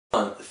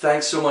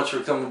Thanks so much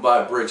for coming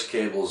by Bridge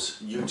Cable's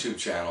YouTube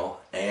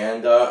channel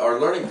and our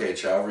learning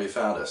page, however you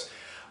found us.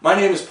 My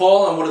name is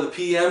Paul. I'm one of the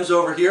PMs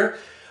over here.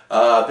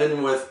 I've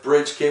been with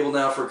Bridge Cable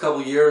now for a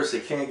couple years. They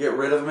can't get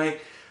rid of me.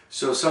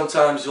 So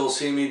sometimes you'll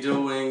see me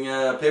doing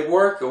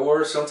paperwork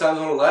or sometimes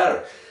on a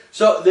ladder.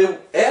 So they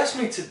asked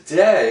me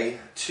today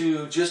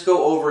to just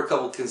go over a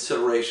couple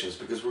considerations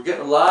because we're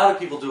getting a lot of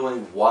people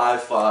doing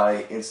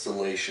Wi-Fi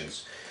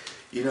installations.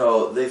 You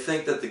know, they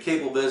think that the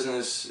cable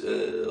business,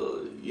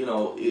 you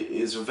know,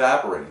 is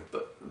evaporating,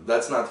 but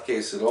that's not the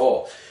case at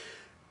all.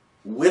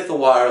 With the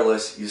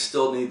wireless, you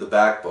still need the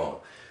backbone.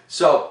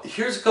 So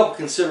here's a couple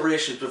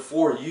considerations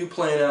before you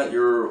plan out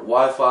your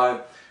Wi-Fi.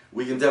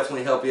 We can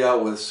definitely help you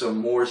out with some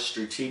more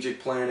strategic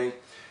planning.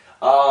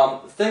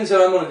 Things that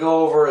I'm going to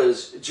go over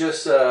is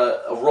just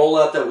a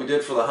rollout that we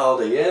did for the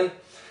Holiday Inn,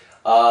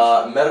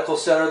 medical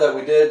center that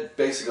we did,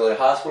 basically a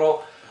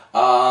hospital,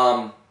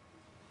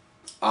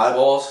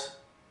 eyeballs,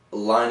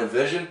 line of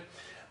vision,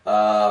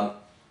 RF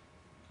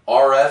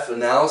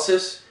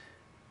analysis,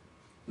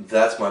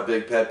 that's my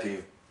big pet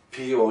peeve,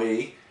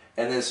 PoE,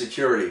 and then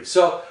security.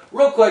 So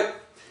real quick,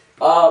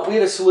 we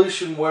had a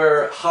solution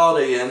where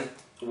Holiday Inn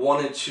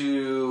wanted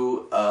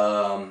to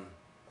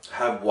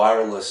have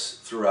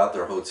wireless throughout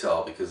their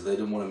hotel because they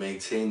didn't want to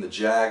maintain the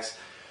jacks.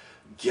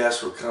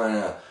 Guests were kind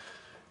of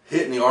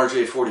hitting the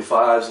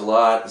RJ45s a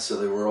lot, so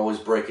they were always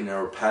breaking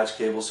their patch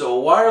cable. So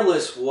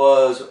wireless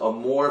was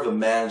more of a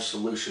managed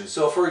solution.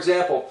 So for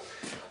example,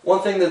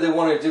 one thing that they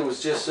wanted to do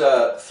was just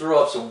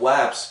throw up some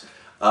WAPs,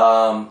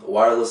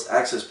 wireless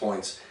access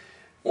points,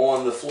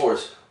 on the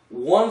floors.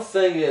 One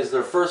thing is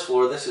their first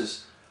floor, this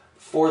is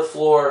 4th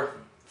floor,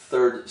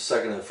 3rd,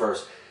 2nd, and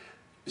 1st.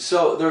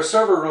 So their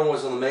server room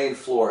was on the main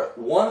floor.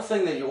 One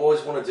thing that you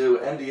always want to do,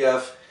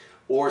 MDF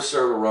or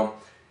server room,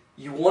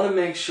 you want to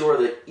make sure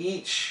that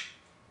each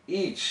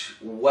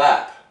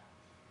WAP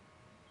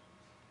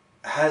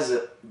has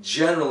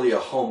generally a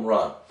home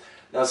run.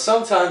 Now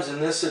sometimes in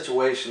this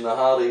situation the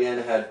Holiday Inn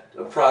had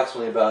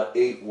approximately about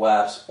 8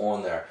 WAPs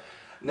on there.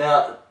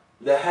 Now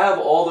to have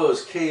all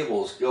those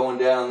cables going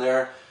down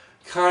there,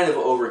 kind of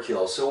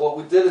overkill. So what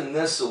we did in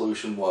this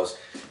solution was,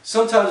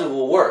 sometimes it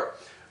will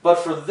work, but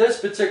for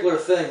this particular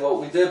thing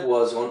what we did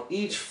was on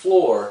each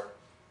floor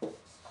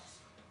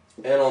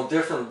and on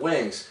different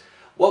wings,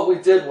 what we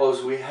did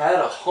was we had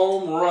a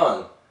home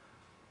run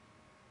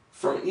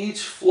from each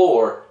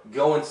floor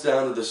going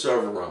down to the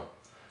server room.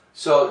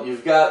 So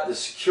you've got the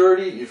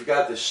security, you've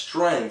got the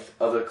strength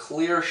of a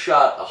clear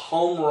shot, a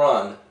home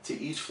run to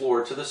each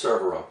floor to the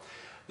server room.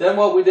 Then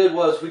what we did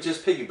was we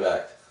just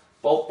piggybacked,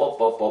 bolt, bolt,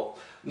 bolt, bolt,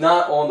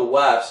 not on the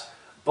WAPs,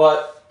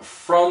 but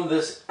from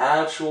this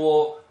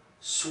actual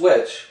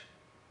switch,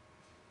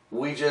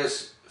 we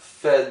just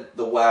fed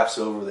the WAPs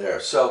over there.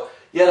 So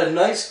you had a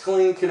nice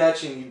clean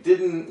connection. You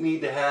didn't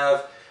need to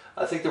have,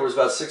 I think there was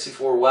about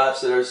 64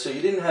 WAPs there, so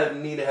you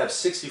didn't need to have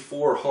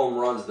 64 home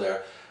runs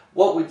there.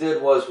 What we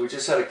did was we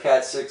just had a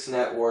Cat 6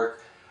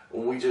 network,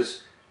 and we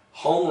just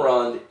home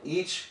runned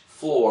each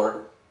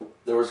floor.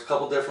 There was a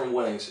couple different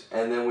wings,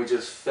 and then we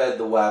just fed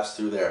the WAPs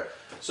through there.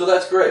 So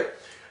that's great.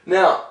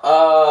 Now,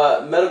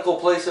 medical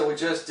place that we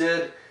just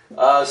did,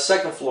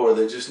 2nd floor,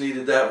 they just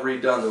needed that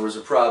redone. There was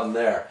a problem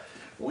there.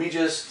 We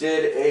just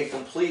did a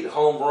complete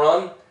home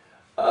run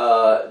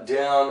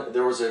down.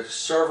 There was a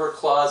server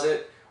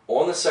closet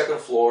on the 2nd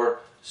floor,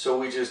 so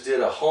we just did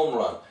a home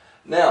run.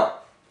 Now,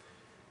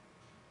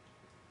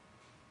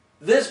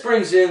 this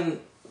brings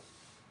in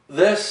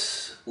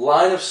this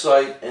line of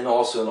sight and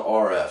also an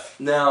RF.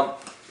 Now,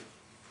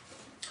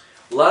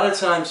 a lot of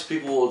times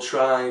people will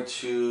try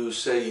to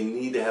say you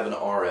need to have an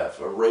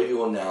RF, a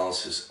radio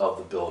analysis of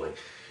the building.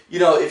 You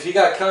know, if you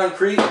got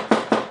concrete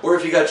or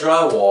if you got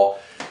drywall,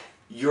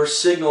 your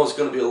signal is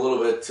going to be a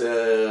little bit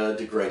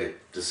degraded,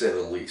 to say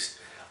the least.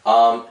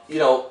 You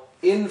know,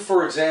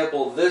 for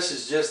example, this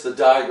is just the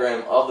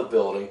diagram of the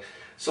building.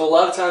 So a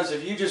lot of times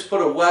if you just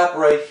put a WAP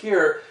right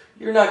here,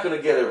 you're not going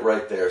to get it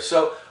right there.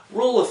 So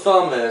rule of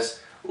thumb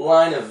is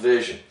line of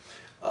vision.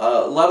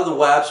 A lot of the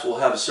WAPs will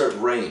have a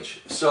certain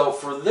range. So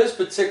for this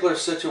particular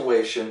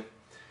situation,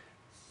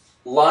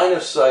 line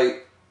of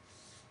sight,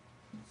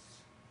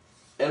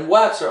 and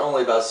WAPs are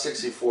only about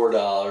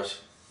 $64.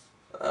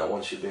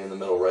 One should be in the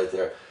middle right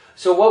there.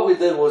 So what we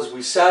did was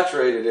we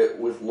saturated it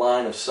with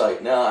line of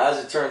sight. Now,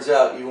 as it turns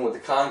out, even with the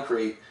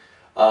concrete,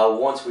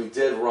 once we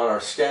did run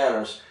our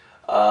scanners,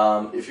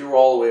 if you were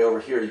all the way over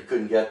here, you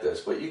couldn't get this,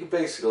 but you can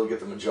basically get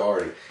the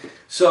majority.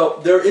 So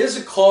there is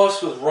a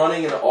cost with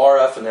running an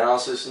RF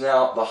analysis.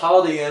 Now, the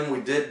Holiday Inn,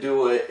 we did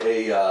do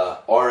a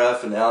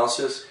RF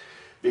analysis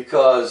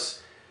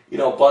because, you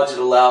know, budget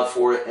allowed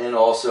for it, and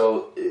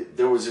also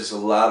there was just a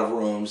lot of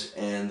rooms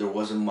and there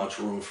wasn't much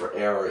room for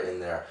error in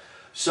there.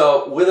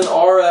 So with an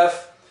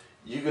RF,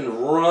 you can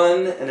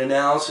run an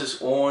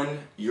analysis on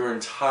your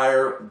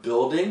entire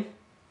building.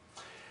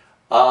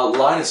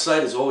 Line of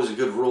sight is always a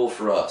good rule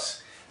for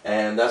us,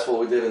 and that's what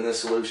we did in this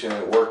solution,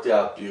 and it worked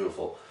out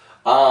beautiful.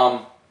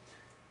 PoE,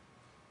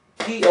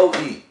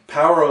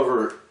 Power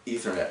over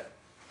Ethernet.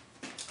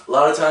 A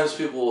lot of times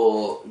people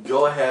will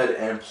go ahead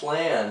and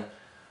plan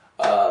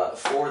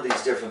for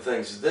these different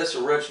things. This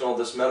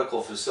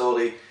medical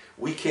facility,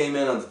 we came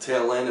in on the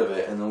tail end of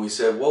it, and then we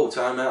said, whoa,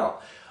 time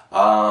out.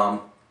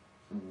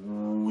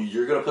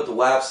 You're going to put the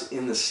WAPs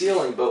in the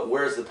ceiling, but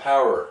where's the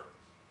power?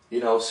 You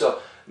know, so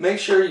make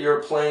sure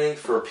you're planning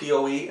for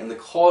PoE, and the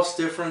cost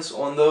difference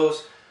on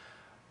those,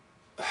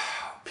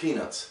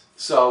 peanuts.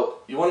 So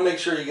you want to make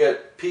sure you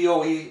get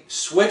PoE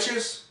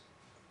switches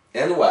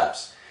and the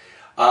WAPs.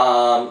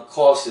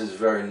 Cost is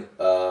very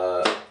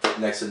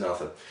next to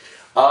nothing.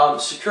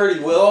 Security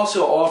will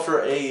also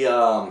offer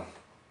a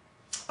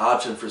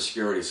option for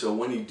security. So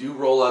when you do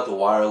roll out the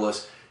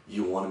wireless,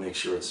 you want to make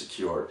sure it's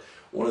secured.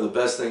 One of the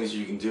best things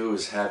you can do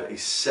is have a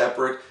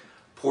separate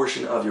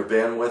portion of your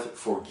bandwidth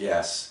for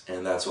guests,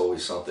 and that's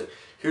always something.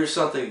 Here's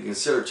something to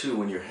consider too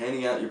when you're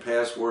handing out your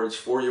passwords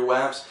for your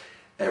WAPs.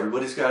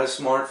 Everybody's got a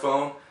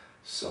smartphone.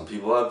 Some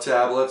people have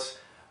tablets.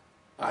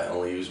 I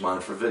only use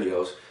mine for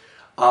videos.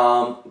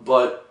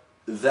 But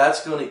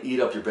that's going to eat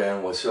up your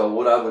bandwidth. So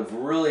what I would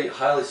really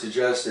highly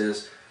suggest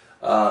is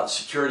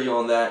security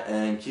on that,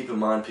 and keep in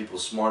mind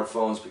people's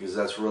smartphones, because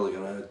that's really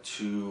going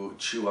to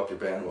chew up your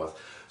bandwidth.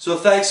 So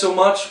thanks so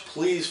much.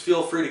 Please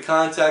feel free to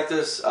contact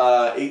us,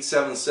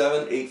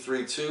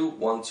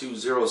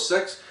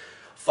 877-832-1206.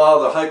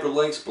 Follow the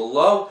hyperlinks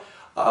below.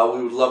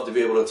 We would love to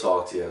be able to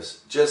talk to you.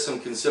 Just some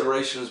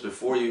considerations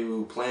before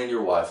you plan your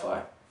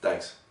Wi-Fi.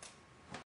 Thanks.